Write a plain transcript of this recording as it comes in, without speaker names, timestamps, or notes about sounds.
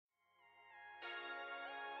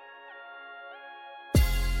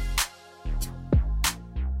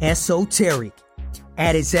esoteric.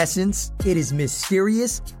 At its essence, it is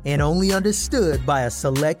mysterious and only understood by a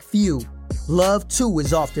select few. Love, too,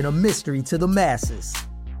 is often a mystery to the masses.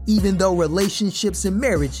 Even though relationships and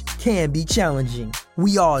marriage can be challenging,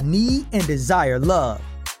 we all need and desire love.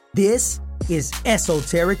 This is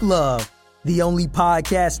Esoteric Love, the only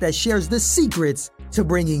podcast that shares the secrets to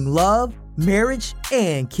bringing love, marriage,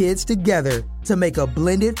 and kids together to make a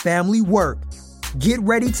blended family work. Get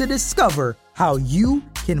ready to discover how you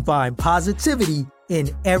can find positivity in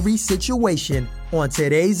every situation on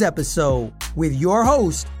today's episode with your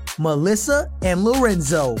host, Melissa and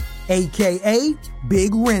Lorenzo, aka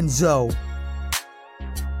Big Renzo.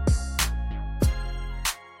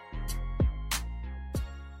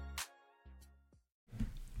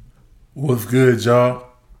 What's good, y'all?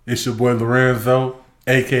 It's your boy Lorenzo,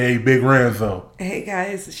 aka Big Renzo. Hey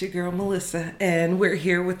guys, it's your girl Melissa, and we're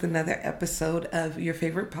here with another episode of your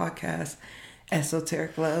favorite podcast,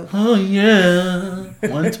 Esoteric Love. Oh yeah,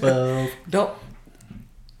 112.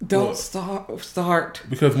 Don't start.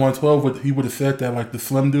 Because 112, he would have said that like the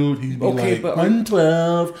Slim dude. He'd be Okay, like but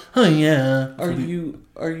 112. Oh yeah. Are you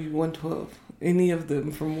 112? Any of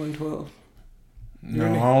them from 112? No,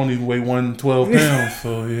 I don't even weigh 112 pounds.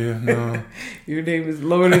 So yeah, no. Your name is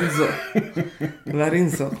Lorenzo.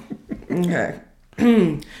 Lorenzo. Okay.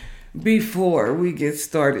 Before we get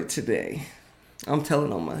started today, I'm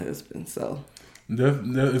telling on my husband. So.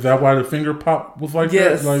 Is that why the finger pop was like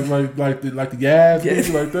yes. that? Like the gas, yes.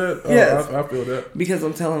 like that? Yes. I feel that. Because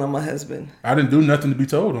I'm telling on my husband. I didn't do nothing to be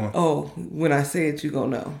told on. Oh, when I say it, you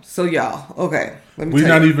gonna know. So y'all, okay. We're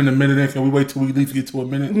not even a minute in. Can we wait till we at least get to a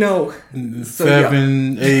minute? No.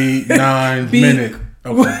 7, 8, 9 minute.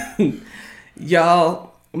 Okay.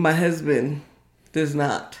 Y'all, my husband does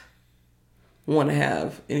not want to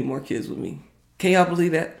have any more kids with me. Can y'all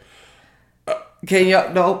believe that? Can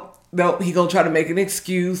y'all? No, he gonna try to make an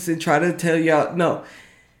excuse and try to tell y'all, no,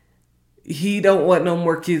 he don't want no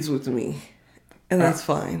more kids with me. And that's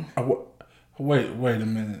fine. Wait a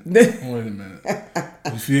minute.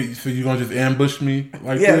 So you gonna just ambush me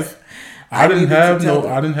like this? I didn't have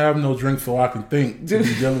no drink so I can think to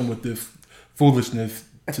be dealing with this foolishness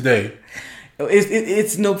today.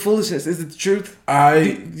 It's no foolishness. Is it the truth?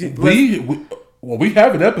 We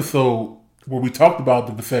have an episode where we talked about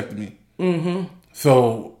the vasectomy. Mm-hmm.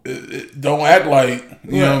 So don't act like,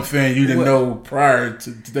 you know what I'm saying, you didn't know prior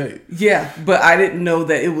to today. Yeah, but I didn't know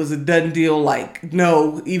that it was a done deal. Like,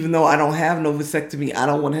 no, even though I don't have no vasectomy, I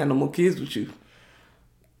don't want to have no more kids with you.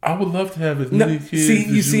 I would love to have as many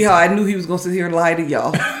kids. See how I knew he was going to sit here and lie to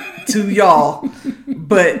y'all,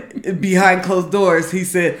 But behind closed doors, he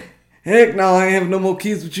said, heck no, I ain't having no more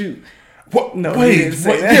kids with you. What? No, wait, he didn't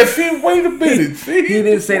say that. Yeah, see, wait a minute. See? He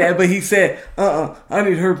didn't say that, but he said, I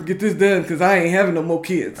need her to get this done because I ain't having no more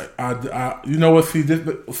kids. You know what? See,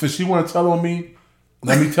 since she want to tell on me,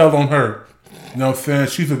 let me tell on her. You know what I'm saying?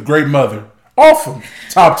 She's a great mother. Awesome.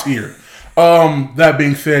 Top tier. That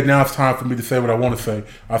being said, now it's time for me to say what I want to say.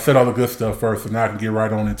 I said all the good stuff first, and now I can get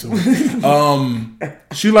right on into it.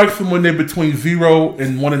 She likes them when they're between 0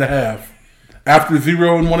 and 1.5. After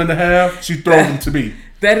 0 and 1.5, she throws them to me.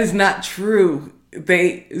 That is not true.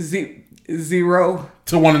 They 0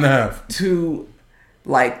 to 1.5 to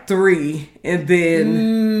like 3, and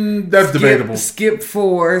then that's debatable. Skip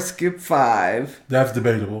 4, skip 5. That's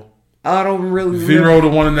debatable. I don't really 0 to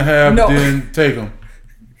 1.5. No. Then take them.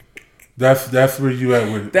 That's where you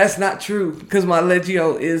at with it. That's not true because my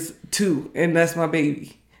Legio is 2, and that's my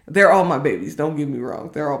baby. They're all my babies. Don't get me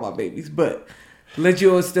wrong. They're all my babies, but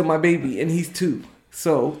Legio is still my baby, and he's 2.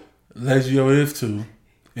 So Legio is 2.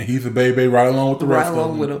 And he's a baby right along with the rest of them. Right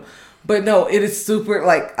along with him. But no, it is super,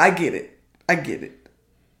 like, I get it.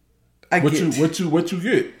 What you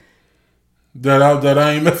get? That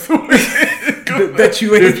I ain't messing with it? that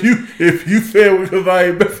you ain't. If you say because I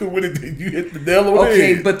ain't messing with it, then you hit the nail on the head.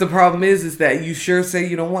 Okay, but the problem is that you sure say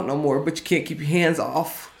you don't want no more, but you can't keep your hands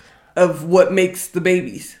off of what makes the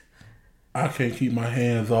babies. I can't keep my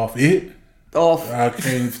hands off it. I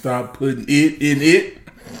can't stop putting it in it.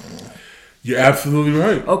 You're absolutely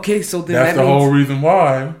right. Okay, so then that's the whole reason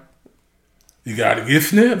why you got to get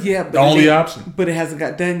snipped. Yeah, but the only option. But it hasn't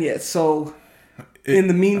got done yet. So in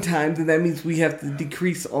the meantime, then that means we have to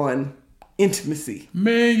decrease on intimacy.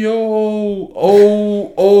 Man, yo,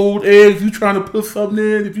 old eggs, you trying to put something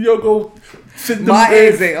in? If you don't go sit in my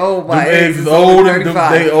eggs ain't old. My eggs is old and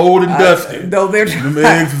they old and dusty. No, they're them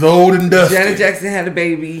eggs is old and dusty. Janet Jackson had a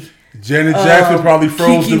baby. Janet Jackson probably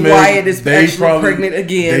froze Kiki them eggs. Wyatt is actually pregnant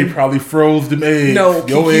again. They probably froze them eggs. No,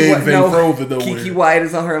 your eggs ain't frozen nowhere. Kiki Wyatt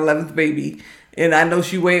is on her 11th baby, and I know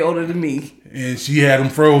she way older than me. And she had them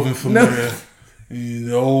frozen somewhere.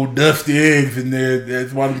 The old dusty eggs in there.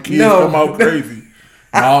 That's why the kids come out crazy.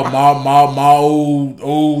 My old.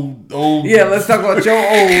 Yeah, let's talk about your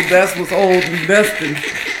old. That's what's old and dusty.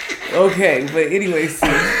 Okay, but anyway,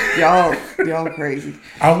 see, y'all crazy.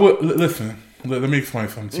 I would listen. Let me explain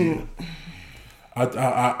something to you.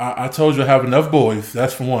 I told you I have enough boys.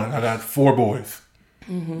 That's for one. I got 4 boys.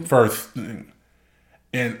 First,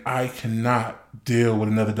 and I cannot deal with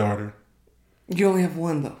another daughter. You only have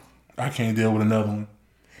 1 though. I can't deal with another one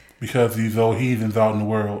because these old heathens out in the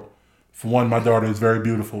world. For one, my daughter is very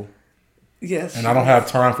beautiful. Yes. And I don't have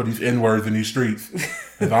time for these N-words in these streets.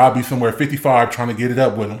 Because I'll be somewhere 55 trying to get it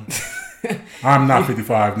up with them. I'm not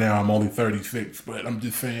 55 now. I'm only 36. But I'm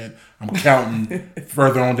just saying, I'm counting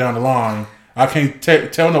further on down the line. I can't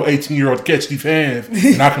tell no 18-year-old to catch these hands.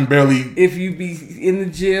 And I can barely... If you be in the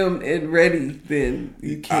gym and ready, then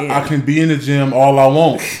you can. I can be in the gym all I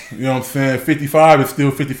want. You know what I'm saying? 55 is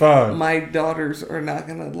still 55. My daughters are not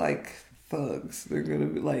going to like thugs. They're going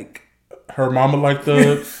to be like... Her mama like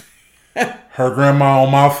thugs. Her grandma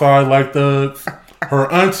on my side like thugs. Her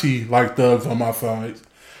auntie like thugs on my side.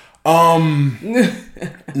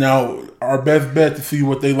 Now, our best bet to see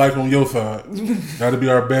what they like on your side. That'll be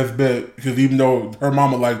our best bet. Because even though her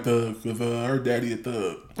mama like thugs, because her daddy a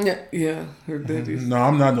thug. Yeah, her daddy. No,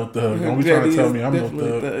 I'm not no thug. Don't be trying to tell me I'm no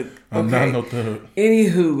thug. I'm not no thug.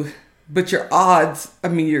 Anywho, but your odds, I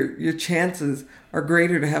mean, your chances are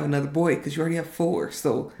greater to have another boy because you already have 4.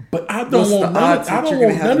 So, but I don't want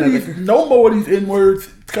no more of these N-words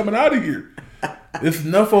coming out of here. There's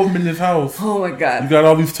enough of them in this house. Oh my God! You got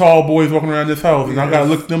all these tall boys walking around this house, and I gotta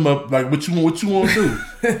look them up. Like, what you want to do?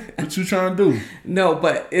 What you trying to do? No,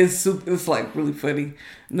 but it's like really funny.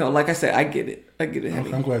 No, like I said, I get it.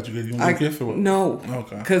 Okay, I'm glad you get it. You want to kiss or what? No.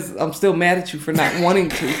 Okay. Because I'm still mad at you for not wanting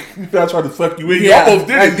to. I tried to suck you in. Yeah, you almost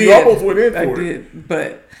did it. You almost went in for it. I did,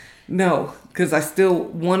 but no, because I still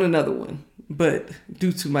want another one. But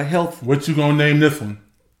due to my health. What you gonna name this one?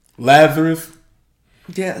 Lazarus?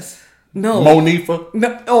 Yes. No. Monifa?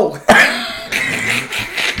 No. Oh.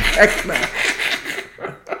 Heck no.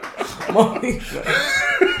 Monifa.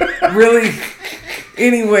 Really?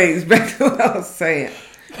 Anyways, back to what I was saying.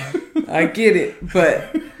 I get it,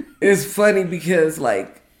 but it's funny because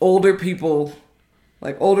like older people,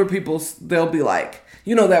 they'll be like,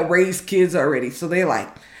 that raised kids already. So they're like,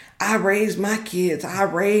 I raised my kids. I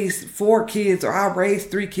raised 4 kids, or I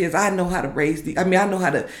raised 3 kids. I know how to raise I know how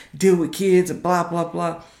to deal with kids and blah, blah,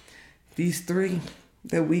 blah. These 3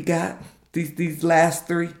 that we got, these last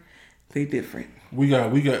 3, they different. We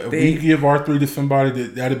give our 3 to somebody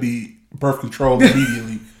that'll be birth control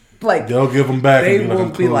immediately. Like they'll give them back. They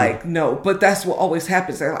won't be like, no. But that's what always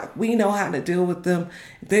happens. They're like, we know how to deal with them.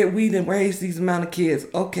 We didn't raise these amount of kids.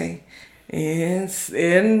 Okay, and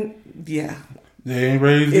yeah. They ain't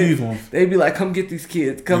raised these ones. They be like, come get these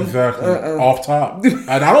kids. Come exactly off top. And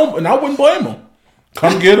I wouldn't blame them.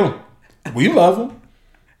 Come get them. We love them.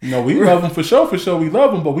 We love them for sure. We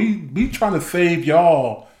love them, but we trying to save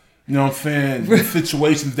y'all. You know what I'm saying? The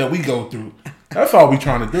situations that we go through. That's all we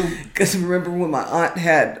trying to do. Because remember when my aunt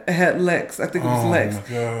had Lex? I think it was Lex,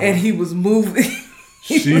 and he was moving.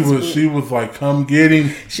 She was like, come get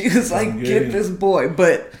him. She was like, get this boy.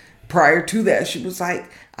 But prior to that, she was like,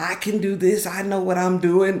 I can do this. I know what I'm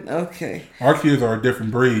doing. Okay. Our kids are a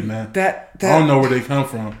different breed, man. I don't know where they come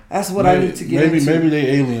from. That's what I need to get into. Maybe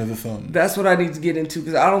they aliens or something. That's what I need to get into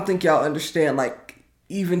because I don't think y'all understand. Like,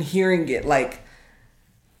 even hearing it, like,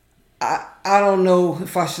 I don't know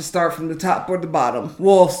if I should start from the top or the bottom.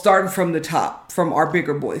 Well, starting from the top, from our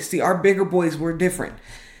bigger boys. See, our bigger boys were different.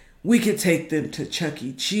 We could take them to Chuck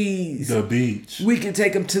E. Cheese. The beach. We could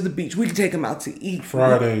take them to the beach. We could take them out to eat.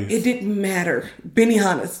 Fridays. It didn't matter.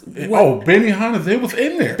 Benihana's. Benihana's. They was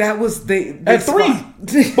in there. That was at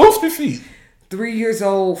 3. Booster seat. 3 years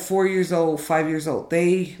old, 4 years old, 5 years old.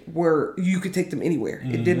 You could take them anywhere.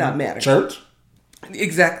 Mm-hmm. It did not matter. Church?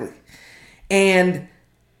 Exactly. And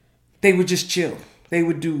they would just chill. They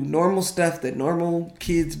would do normal stuff that normal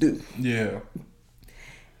kids do. Yeah.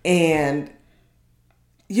 And,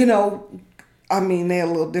 they're a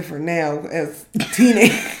little different now as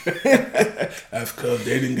teenagers. That's because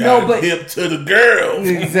they didn't got hip to the girls.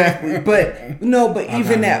 Exactly. But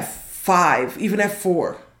even at 5, even at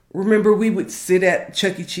 4, remember we would sit at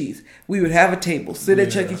Chuck E. Cheese. We would have a table, sit at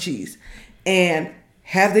Chuck E. Cheese, and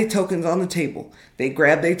have their tokens on the table. They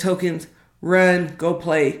grab their tokens, run, go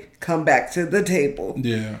play, come back to the table.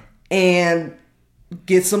 Yeah. And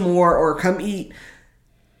get some more or come eat.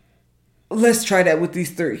 Let's try that with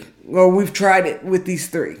these 3. Or we've tried it with these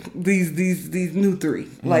 3. These new 3.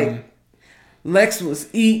 Mm-hmm. Like, Lex was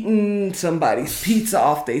eating somebody's pizza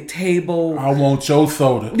off their table. I want your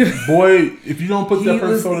soda. Boy, if you don't put that He was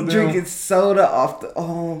person's soda down. drinking soda off the...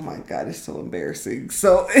 Oh, my God. It's so embarrassing.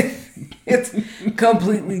 So, it's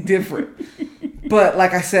completely different. But,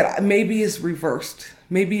 like I said, maybe it's reversed.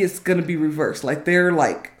 Maybe it's going to be reversed. Like, they're,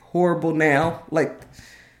 like, horrible now. Like,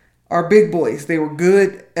 our big boys, they were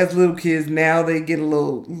good as little kids. Now they get a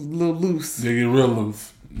little loose. They get real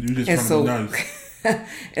loose. You just trying to be nice.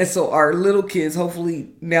 And so our little kids,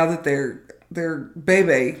 hopefully, now that they're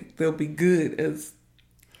baby, they'll be good as...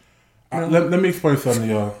 Let me explain something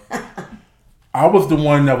to y'all. I was the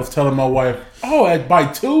one that was telling my wife, by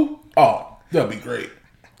 2? Oh, that'll be great.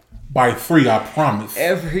 By 3, I promise.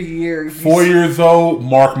 Every year. 4 years old,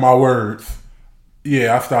 mark my words.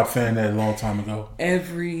 Yeah, I stopped saying that a long time ago.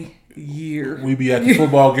 Every year. We be at the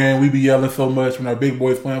football game. We be yelling so much when our big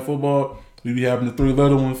boys playing football. We be having the 3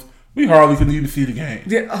 little ones. We hardly couldn't even see the game.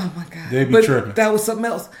 Yeah, oh, my God. They be tripping. That was something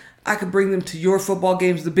else. I could bring them to your football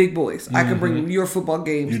games, the big boys. I could bring them to your football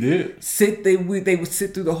games. You did. They would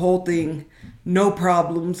sit through the whole thing, no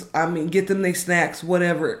problems. I mean, get them their snacks,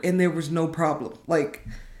 whatever, and there was no problem. Like,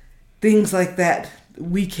 things like that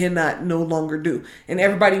we cannot no longer do. And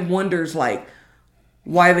everybody wonders, like,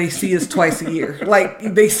 why they see us twice a year.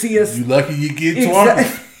 Like, they see us... You lucky you get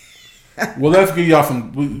twice. Well, let's give y'all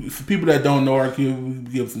for people that don't know our kid, we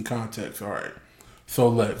give some context. All right. So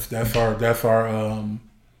Lex, that's our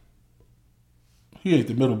he ain't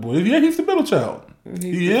the middle boy. Yeah, he's the middle child. He's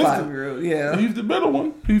the 5-year-old, yeah. He's the middle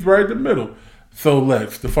one. He's right in the middle. So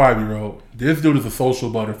Lex, the 5-year-old, this dude is a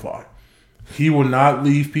social butterfly. He will not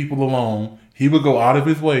leave people alone. He will go out of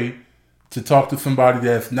his way to talk to somebody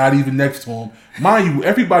that's not even next to him. Mind you,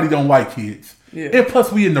 everybody don't like kids. Yeah. And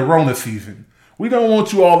plus we in the Rona season. We don't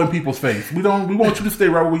want you all in people's face. We want you to stay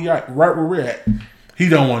right where we're at. He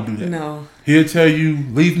don't want to do that. No. He'll tell you,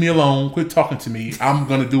 leave me alone, quit talking to me. I'm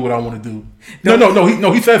gonna do what I want to do. No.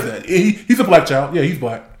 He says that. He's a black child. Yeah, he's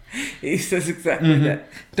black. He says exactly that.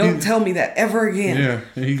 Don't tell me that ever again. Yeah,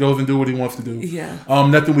 and he goes and do what he wants to do. Yeah.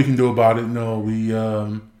 Nothing we can do about it. No, we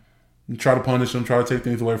try to punish him, try to take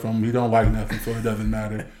things away from him. He don't like nothing, so it doesn't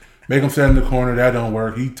matter. Make him sit in the corner. That don't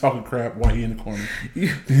work. He talking crap while he in the corner. He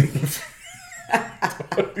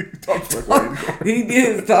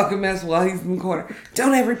is talking mess while he's in the corner.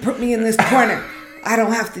 Don't ever put me in this corner. I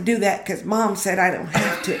don't have to do that because Mom said I don't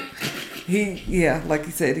have to. Like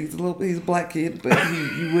he said, he's a black kid, but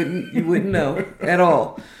you wouldn't know at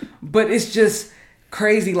all. But it's just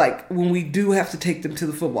crazy. Like when we do have to take them to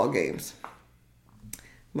the football games.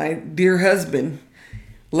 My dear husband,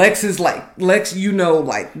 Lex, like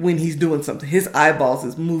when he's doing something, his eyeballs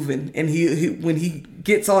is moving, and he when he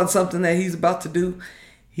gets on something that he's about to do,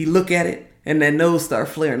 he look at it, and that nose start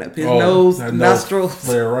flaring up. His nostrils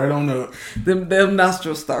flare right on up. Them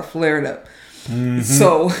nostrils start flaring up. Mm-hmm.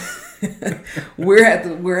 So we're at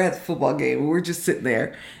the football game. We're just sitting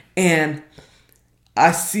there, and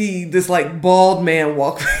I see this like bald man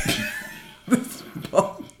walk. This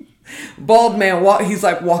bald man walk. He's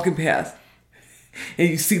like walking past. And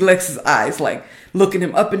you see Lex's eyes like looking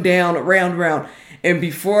him up and down, around. And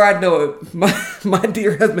before I know it, my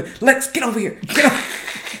dear husband, Lex, get over here.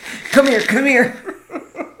 Come here.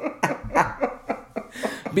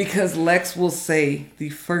 Because Lex will say the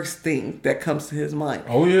first thing that comes to his mind.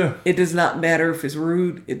 Oh, yeah. It does not matter if it's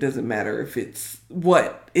rude. It doesn't matter if it's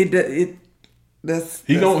what. He gonna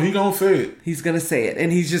say it. He's gonna say it.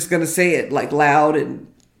 And he's just gonna say it like loud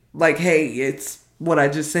and like, hey, it's what I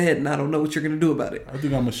just said, and I don't know what you're gonna do about it. I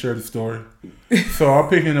think I'm gonna share the story. So I'm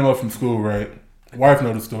picking him up from school, right? Wife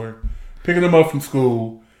know the story. Picking him up from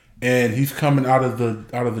school, and he's coming out of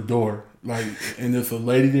the door, like, and there's a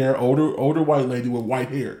lady there, older white lady with white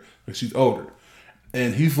hair, but she's older,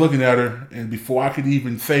 and he's looking at her, and before I could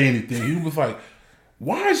even say anything, he was like,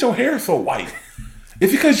 "Why is your hair so white?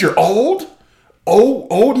 Is it because you're old?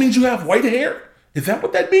 Old means you have white hair? Is that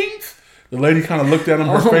what that means?" The lady kind of looked at him.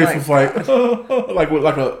 Her face was like,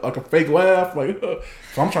 like a fake laugh. Like, so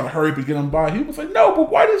I'm trying to hurry up and get him by. He was like, "No, but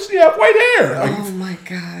why does she have white hair?" Like, oh my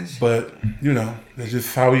gosh! But that's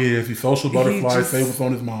just how he is. He's social butterfly. Say what's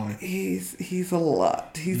on his mind. He's a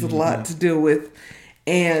lot. He's a lot to deal with,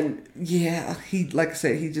 and yeah, like I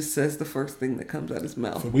said, he just says the first thing that comes out his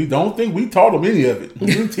mouth. So we don't think we taught him any of it. We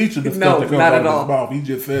didn't teach him the stuff that comes out of his mouth. He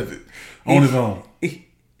just says it on his own.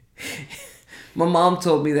 My mom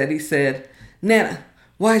told me that he said, "Nana,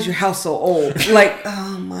 why is your house so old?" Like,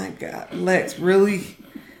 oh my God, Lex, really?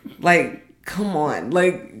 Like, come on,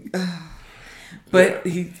 like. But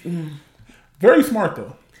he. Very smart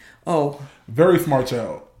though. Oh. Very smart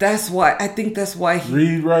child. I think that's why he.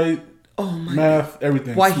 Read right. Oh my math,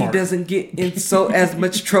 everything. Why smart. he doesn't get in so as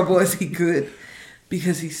much trouble as he could,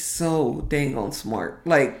 because he's so dang on smart.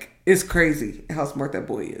 Like, it's crazy how smart that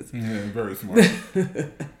boy is. Yeah, very smart.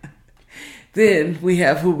 Then we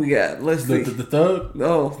have who we got. Let's see. The thug.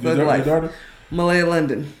 Oh, Thug Life. Your daughter. Malaya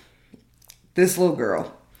London. This little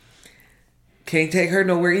girl. Can't take her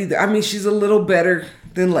nowhere either. I mean, she's a little better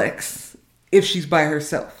than Lex if she's by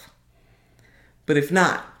herself. But if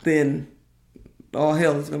not, then all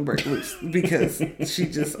hell is going to break loose because she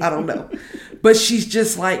just, I don't know. But she's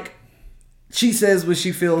just like, she says what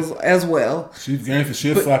she feels as well. She's gangster.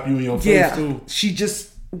 She'll slap you in your face too. She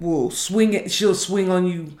just will swing it. She'll swing on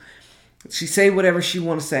you. She say whatever she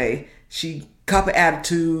want to say. She cop an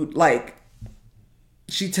attitude. Like,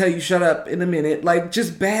 she tell you shut up in a minute. Like,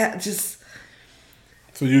 just bad. Just.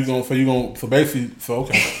 So basically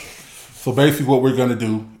what we're gonna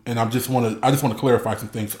do, and I just want to clarify some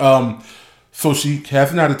things. So she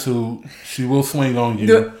has an attitude. She will swing on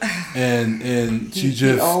you, and she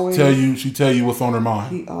tell you what's on her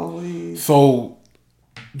mind. He always. So,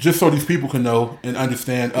 just so these people can know and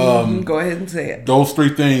understand, go ahead and say it. Those three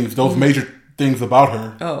things, those major things about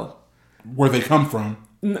her. Oh. Where they come from.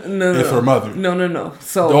 No. It's her mother. No.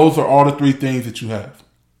 So those are all the three things that you have.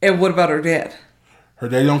 And what about her dad? Her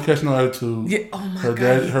daddy don't catch no attitude. Yeah. Oh my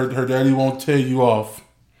God. Her daddy won't tell you off.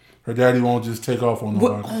 Her daddy won't just take off on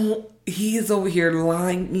nobody. Oh, he is over here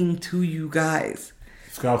lying to you guys.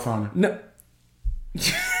 Scout's honor. No.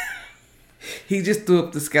 He just threw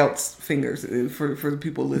up the Scout's fingers for the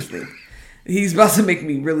people listening. He's about to make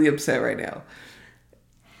me really upset right now.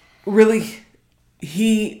 Really?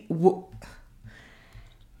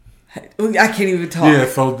 I can't even talk. Yeah,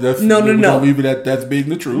 so that's no. Don't leave it at that's being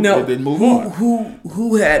the truth. No, and then move on.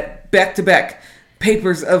 Who had back-to-back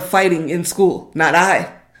papers of fighting in school? Not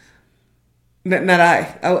I. Not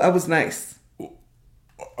I. I was nice.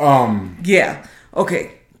 Yeah.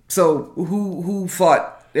 Okay. So who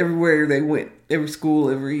fought everywhere they went? Every school,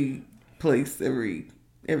 every place,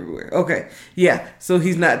 everywhere. Okay. Yeah. So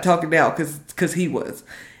he's not talking now because he was.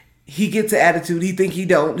 He gets an attitude. He think he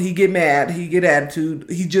don't. He get mad. He get attitude.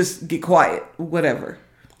 He just get quiet. Whatever.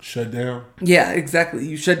 Shut down. Yeah, exactly.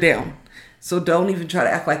 You shut down. So don't even try to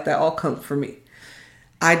act like that all comes from me.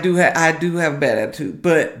 I do have bad attitude,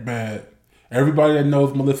 but bad. Everybody that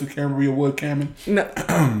knows Melissa Cambria Wood Cameron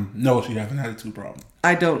knows she has an attitude problem.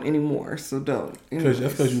 I don't anymore, so don't. That's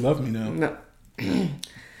because you love me now. No.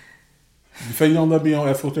 You say you don't love me on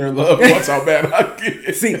That's What They're in Love. Watch how bad I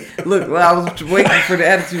get. See, look, I was waiting for the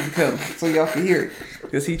attitude to come so y'all can hear it.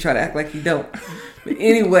 Because he try to act like he don't. But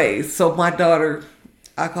anyways, so my daughter,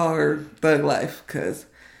 I call her Thug Life because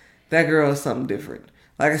that girl is something different.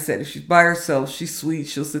 Like I said, if she's by herself, she's sweet.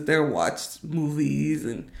 She'll sit there and watch movies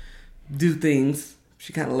and do things.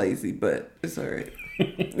 She's kind of lazy, but it's all right.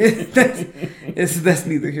 That's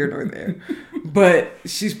neither here nor there. But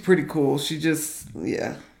she's pretty cool. She just,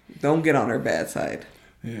 don't get on her bad side.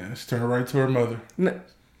 Yeah, let's turn right to her mother. No.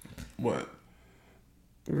 What?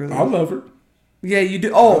 Really? I love her. Yeah, you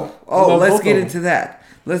do. Let's get into that.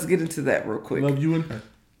 Let's get into that real quick. I love you and her.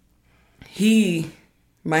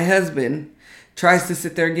 My husband, tries to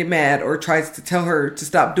sit there and get mad or tries to tell her to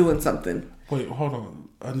stop doing something. Wait, hold on.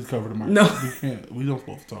 I need to cover the mic. No. We can't. We don't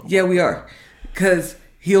supposed to talk about Yeah, we are. Because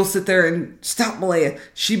he'll sit there and stop Malaya.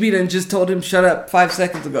 She done just told him shut up 5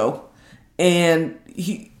 seconds ago. And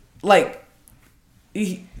he'll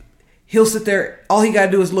sit there. All he got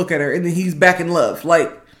to do is look at her and then he's back in love.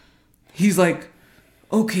 Like, he's like,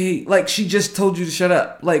 okay. Like, she just told you to shut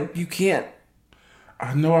up. Like, you can't.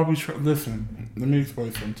 I know I was listen, let me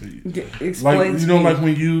explain something to you. Explain to me. Like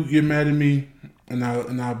when you get mad at me and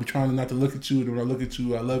I'll be trying not to look at you, and when I look at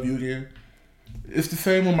you, I love you again. It's the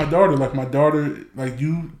same with my daughter. Like my daughter, like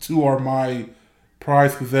you two are my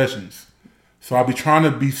prized possessions. So I'll be trying to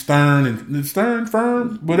be stern,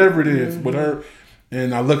 firm, whatever it is, with her.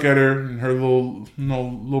 And I look at her and her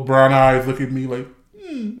little brown eyes look at me like,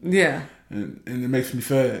 Yeah. And it makes me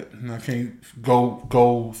sad. And I can't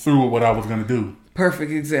go through what I was going to do.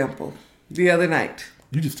 Perfect example. The other night.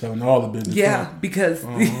 You just telling all the business. Yeah, huh? because...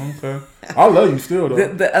 okay. I love you still,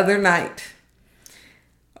 though. The other night,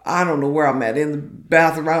 I don't know where I'm at. In the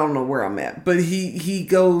bathroom, I don't know where I'm at. But he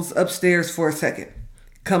goes upstairs for a second.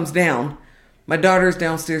 Comes down. My daughter's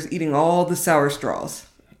downstairs eating all the sour straws.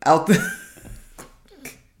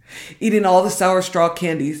 Eating all the sour straw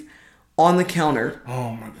candies on the counter.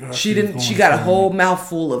 Oh, my God. She got a whole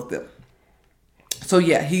mouthful of them. So,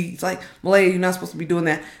 yeah, he's like, Malaya, you're not supposed to be doing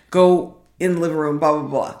that. Go in the living room, blah, blah,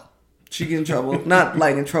 blah. She get in trouble. Not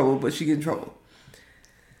like in trouble, but she get in trouble.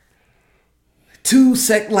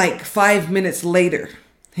 5 minutes later,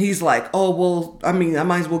 he's like, oh, well, I mean, I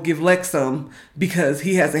might as well give Lex some because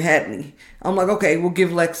he hasn't had any. I'm like, okay, we'll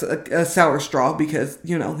give Lex a sour straw because,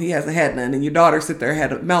 you know, he hasn't had none. And your daughter sit there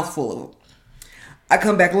had a mouthful of them. I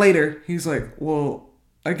come back later. He's like, well,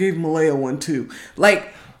 I gave Malaya one too.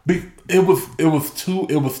 Like, it was two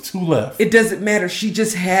left. it doesn't matter. She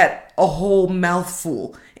just had a whole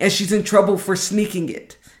mouthful and she's in trouble for sneaking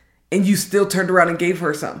it. And you still turned around and gave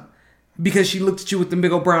her some because she looked at you with the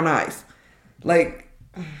big old brown eyes. Like,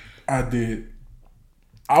 I did.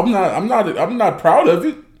 I'm not proud of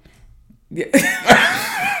it. yeah.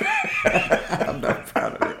 I'm not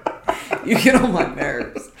proud of it. You get on my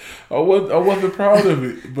nerves. I wasn't proud of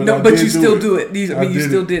it, but No, but you still do it. You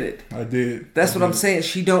still did it. I did. That's what I'm saying.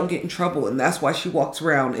 She don't get in trouble, and that's why she walks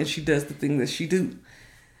around and she does the thing that she do.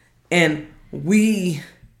 And we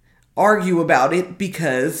argue about it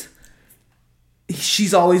because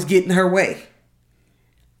she's always getting her way.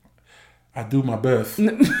 I do my best.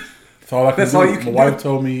 That's all I can That's do. all you can do.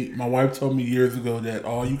 My wife told me years ago that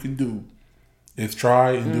all you can do is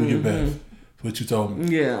try and do your best. That's what you told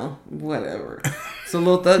me. Yeah, whatever. It's a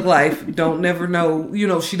little thug life. Don't never know. You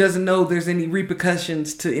know, she doesn't know there's any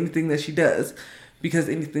repercussions to anything that she does. Because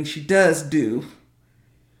anything she does do,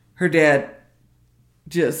 her dad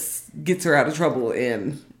just gets her out of trouble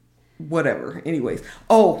and whatever. Anyways.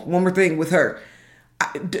 Oh, one more thing with her.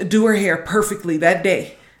 Do her hair perfectly that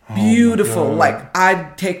day. Beautiful. Oh, like,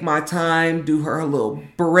 I'd take my time, do her little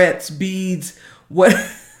barrettes, beads,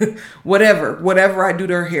 whatever I do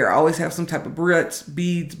to her hair. I always have some type of barrettes,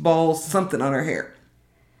 beads, balls, something on her hair.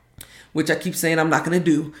 Which I keep saying I'm not going to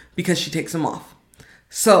do because she takes them off.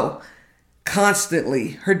 So,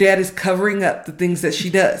 constantly, her dad is covering up the things that she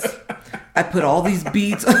does. I put all these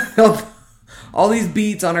beads on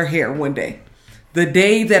her hair one day. The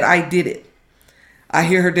day that I did it, I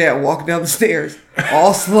hear her dad walking down the stairs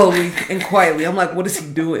all slowly and quietly. I'm like, what is he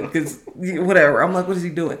doing? Because whatever. I'm like, what is he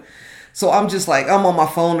doing? So I'm just like, I'm on my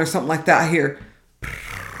phone or something like that. I hear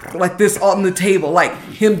like this on the table, like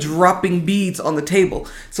him dropping beads on the table.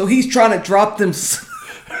 So he's trying to drop them.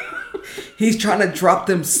 He's trying to drop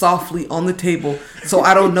them softly on the table so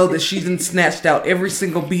I don't know that she's snatched out every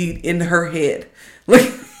single bead in her head. Like,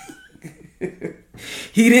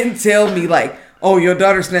 he didn't tell me like, oh, your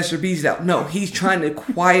daughter snatched her beads out. No, he's trying to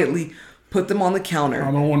quietly put them on the counter.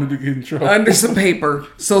 I don't want her to get in trouble. Under some paper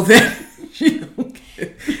so that she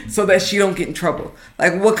don't get in trouble.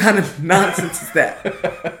 Like, what kind of nonsense is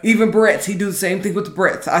that? Even barrettes, he do the same thing with the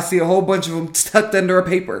barrettes. I see a whole bunch of them tucked under a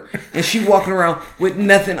paper, and she walking around with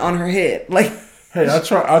nothing on her head. Like, hey, I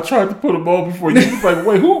tried to put them on before. You was like,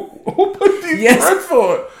 wait, who put these barrettes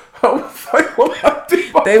on? I was like, well, I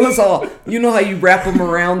did. They was all, you know how you wrap them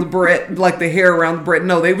around the barrette, like the hair around the barrette?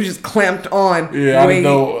 No, they was just clamped on. Yeah, I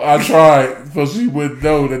know. I tried, so she would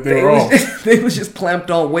know that they were off. They was just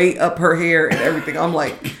clamped on way up her hair and everything. I'm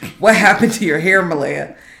like, what happened to your hair,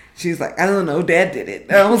 Malaya? She's like, I don't know. Dad did it.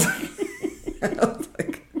 And I was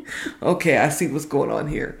like, okay, I see what's going on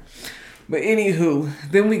here. But anywho,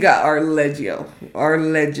 then we got our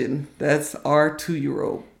legend. That's our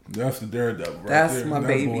 2-year-old. That's the daredevil right That's there. my that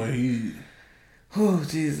baby. Boy, Oh,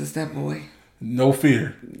 Jesus, that boy. no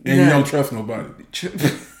fear. And you don't trust nobody.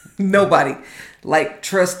 Nobody. Like,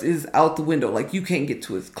 trust is out the window. Like, you can't get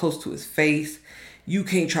close to his face. You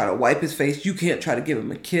can't try to wipe his face. You can't try to give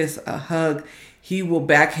him a kiss, a hug. He will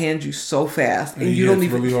backhand you so fast. And you don't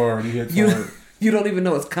even... really hard. He hits hard. You don't even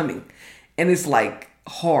know it's coming. And it's, like,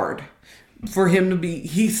 hard. For him to be...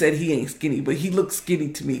 He said he ain't skinny, but he looks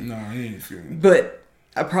skinny to me. No, he ain't skinny. But...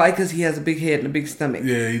 probably because he has a big head and a big stomach.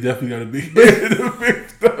 Yeah, he definitely got a big head and a big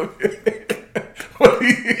stomach. But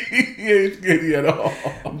he ain't skinny at all.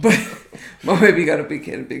 But my baby got a big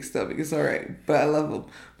head and a big stomach. It's all right. But I love him.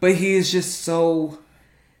 But he is just so...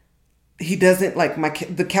 He doesn't like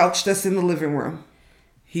the couch that's in the living room.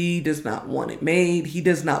 He does not want it made. He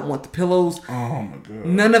does not want the pillows. Oh, my God.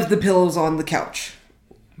 None of the pillows on the couch.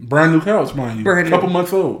 Brand new couch, mind you. Brand new. Couple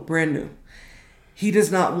months old. Brand new. He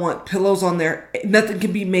does not want pillows on there. Nothing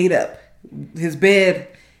can be made up. His bed,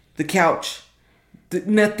 the couch,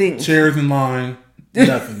 nothing. Chairs in line,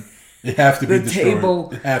 nothing. It has to be the destroyed.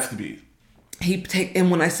 Table. It has to be.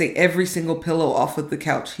 And when I say every single pillow off of the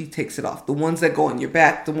couch, he takes it off. The ones that go on your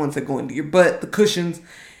back, the ones that go into your butt, the cushions,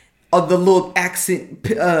 the little accent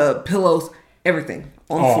pillows, everything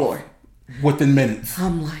on the floor. Within minutes.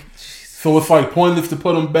 I'm like, Jesus. So it's like pointless to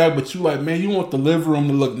put them back, but you like, man, you want the living room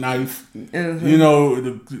to look nice. Uh-huh. You know.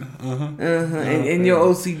 And your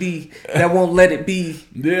OCD that won't let it be.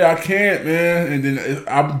 Yeah, I can't, man. And then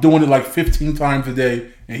I'm doing it like 15 times a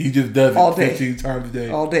day, and he just does All it day. 15 times a day.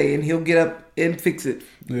 All day, and he'll get up and fix it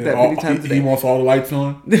Yeah, that many times a day. he wants all the lights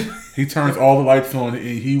on. He turns all the lights on, and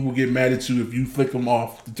he will get mad at you if you flick them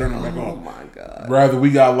off to turn them back Oh on. my God. Rather,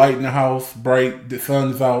 we got light in the house, bright, the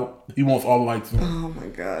sun's out. He wants all the lights on. Oh my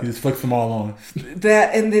He God. just flicks them all on.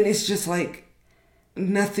 That, and then it's just like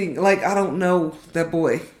nothing. Like, I don't know that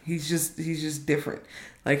boy. He's just different.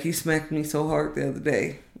 Like, he smacked me so hard the other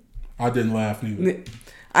day. I didn't laugh neither.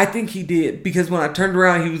 I think he did, because when I turned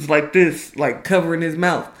around, he was like this, like covering his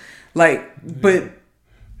mouth. Like, but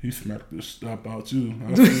He smacked the stuff out you.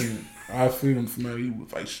 I seen him smack. He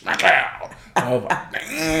was like, smack out. I was like,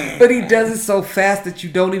 damn. But he does it so fast that you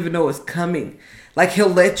don't even know it's coming. Like, he'll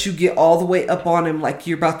let you get all the way up on him, like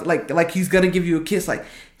you're about to, like he's gonna give you a kiss, like,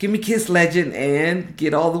 give me a kiss, legend, and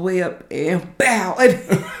get all the way up and bow.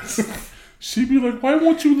 She be like, why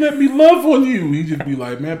won't you let me love on you? He just be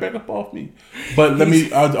like, man, back up off me. But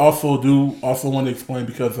I also want to explain,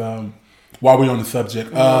 because while we're on the subject,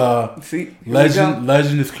 See,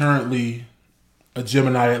 Legend is currently a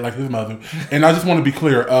Gemini like his mother. And I just want to be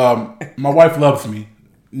clear, my wife loves me.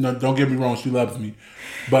 No, don't get me wrong, she loves me.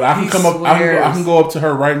 But I can I can go up to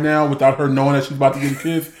her right now without her knowing that she's about to get a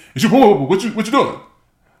kiss. And she, what you doing?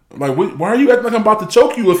 I'm like, why are you acting like I'm about to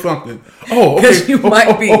choke you or something? Oh, okay. Because you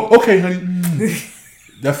might be. Okay, honey.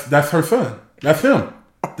 That's her son. That's him.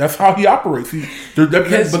 That's how he operates. Hold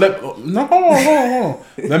on.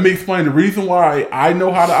 Let me explain the reason why I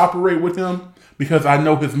know how to operate with him, because I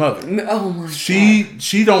know his mother. Oh my God.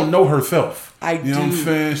 She don't know herself. I you know what I'm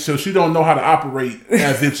saying? So she don't know how to operate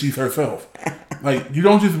as if she's herself. Like, you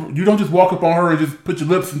don't just walk up on her and just put your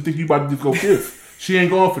lips and think you about to just go kiss. She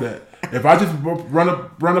ain't going for that. If I just run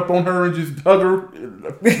up on her and just hug her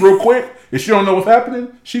real quick, if she don't know what's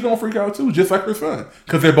happening, she gonna freak out too, just like her son,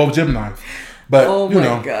 because they're both Geminis. But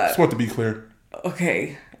God. Just want to be clear.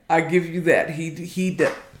 Okay, I give you that. He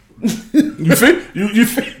did. You see, you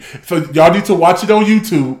see. So y'all need to watch it on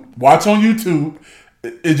YouTube. Watch on YouTube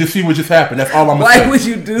and just see what just happened. That's all I'm gonna say. Why would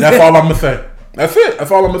you do that? That's all I'm gonna say. That's it. That's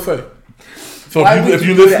all I'm gonna say. So if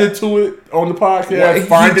you listen to it on the podcast,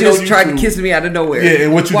 find it on YouTube. You just tried to kiss me out of nowhere. Yeah,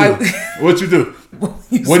 and what you do? What you do?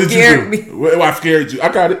 What did you do? Me. Well, I scared you. I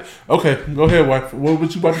got it. Okay, go ahead, wife.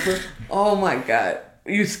 What you about to say? Oh my God,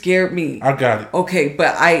 you scared me. I got it. Okay,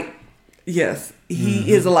 but yes,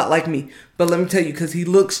 he is a lot like me. But let me tell you, because he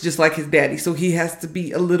looks just like his daddy, so he has to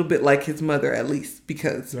be a little bit like his mother at least.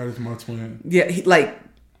 Because that is my twin. Yeah,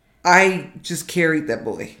 I just carried that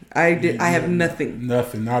boy. I have nothing.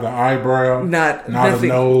 Nothing. Not an eyebrow. Not a nothing.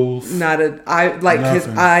 nose. Not an eye. Like nothing. His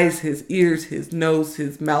eyes, his ears, his nose,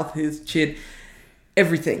 his mouth, his chin,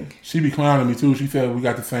 everything. She be clowning me too. She said we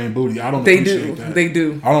got the same booty. I don't appreciate that. They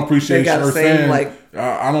do. I don't appreciate her saying.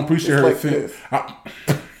 I don't appreciate her saying.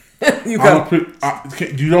 You don't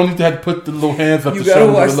need to have to put the little hands up to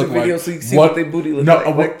show what it look like. You gotta watch the video so you can see what their booty look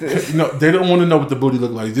like this. No, they don't want to know what the booty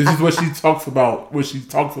look like. This is what she talks about. When she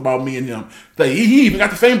talks about me and him, like he even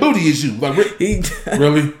got the same booty as you. Like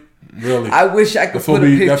really. I wish I could put a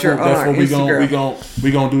picture on our Instagram.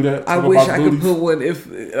 We gonna do that. I wish I could put one. If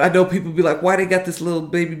I know people be like, why they got this little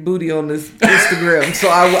baby booty on this Instagram?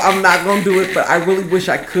 So I'm not gonna do it, but I really wish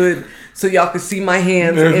I could. So y'all can see my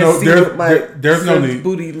hands what my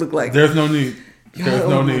booty look like. There's no need. There's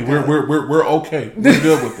no need. We're okay. We're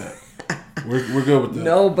good with that. We're good with that.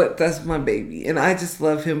 No, but that's my baby, and I just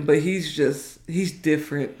love him. But he's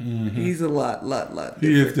different. Mm-hmm. He's a lot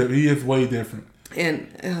different. He is way different. And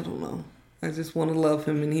I don't know. I just want to love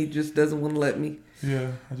him, and he just doesn't want to let me.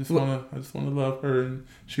 Yeah, I just want to love her, and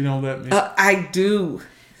she don't let me. I do.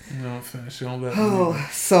 You know what I'm saying? She don't let me. Oh,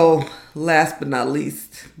 so last but not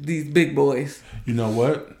least, these big boys. You know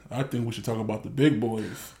what? I think we should talk about the big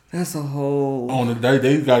boys. That's a whole.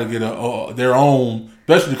 They got to get their own,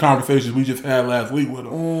 especially the conversations we just had last week with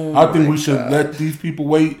them. Oh, I think we should let these people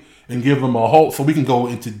wait and give them a whole, so we can go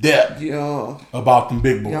into depth about them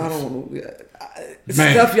big boys. Y'all don't.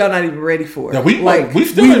 Stuff y'all not even ready for. Yeah, we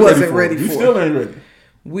still ain't ready for. We still ain't ready.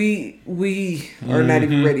 We are not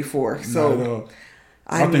even ready for. So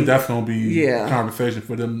I think that's gonna be a conversation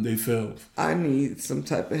for them themselves. I need some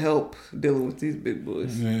type of help dealing with these big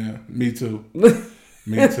boys. Yeah, me too.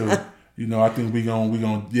 Me too. You know, I think we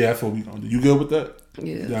gonna that's what we gonna do. You good with that?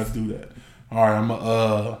 Yeah. Let's do that. All right, I'm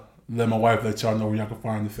gonna let my wife let y'all know where y'all can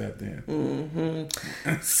find us at then. Mm-hmm.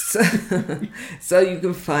 So you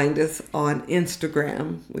can find us on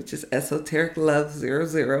Instagram, which is Esoteric Love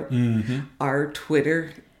 00. Mm-hmm. Our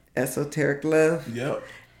Twitter, Esoteric Love. Yep.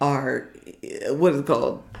 Our what is it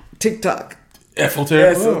called? TikTok.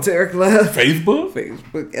 Esoteric Love. Esoteric Love. Facebook?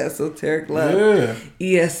 Facebook, Esoteric Love.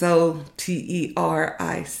 Yeah. ESOTERIC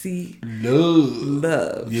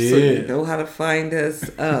Love. Yeah. So you know how to find us.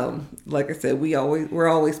 Like I said, we're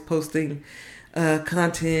always posting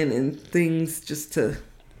content and things just to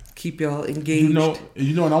keep y'all engaged.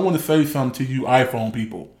 You know, and I want to say something to you iPhone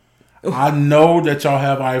people. I know that y'all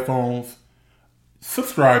have iPhones.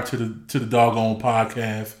 Subscribe to the doggone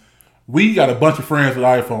podcast. We got a bunch of friends with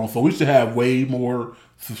iPhones, so we should have way more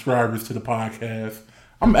subscribers to the podcast.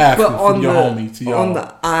 I'm asking for your homie to y'all. On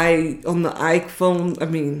the iPhone, I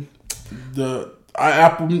mean the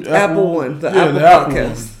Apple one, the Apple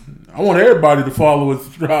podcast. One. I want everybody to follow and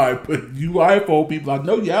subscribe, but you iPhone people, I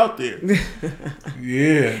know you out there.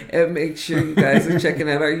 Yeah. And make sure you guys are checking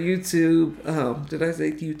out our YouTube. Did I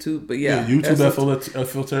say YouTube? But yeah. YouTube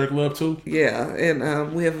Esoteric Love too. Yeah,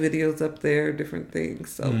 and we have videos up there, different things.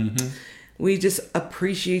 So we just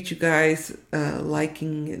appreciate you guys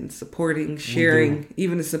liking and supporting, sharing,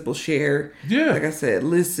 even a simple share. Yeah. Like I said,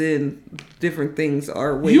 listen, different things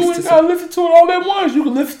are ways you ain't gotta listen to it all at once. You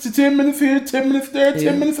can listen to 10 minutes here, 10 minutes there,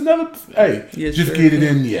 10 minutes another. Hey, just get it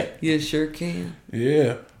in yet. You sure can.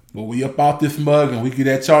 Yeah. But we up out this mug and we get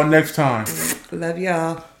at y'all next time. Love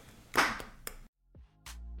y'all.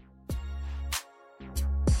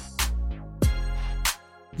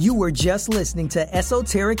 You were just listening to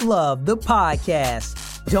Esoteric Love, the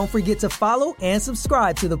podcast. Don't forget to follow and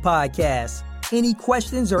subscribe to the podcast. Any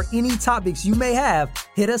questions or any topics you may have,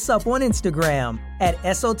 hit us up on Instagram at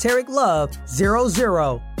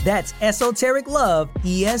EsotericLove00. That's Esoteric Love,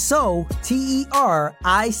 ESOTERIC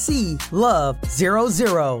Love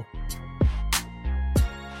 00.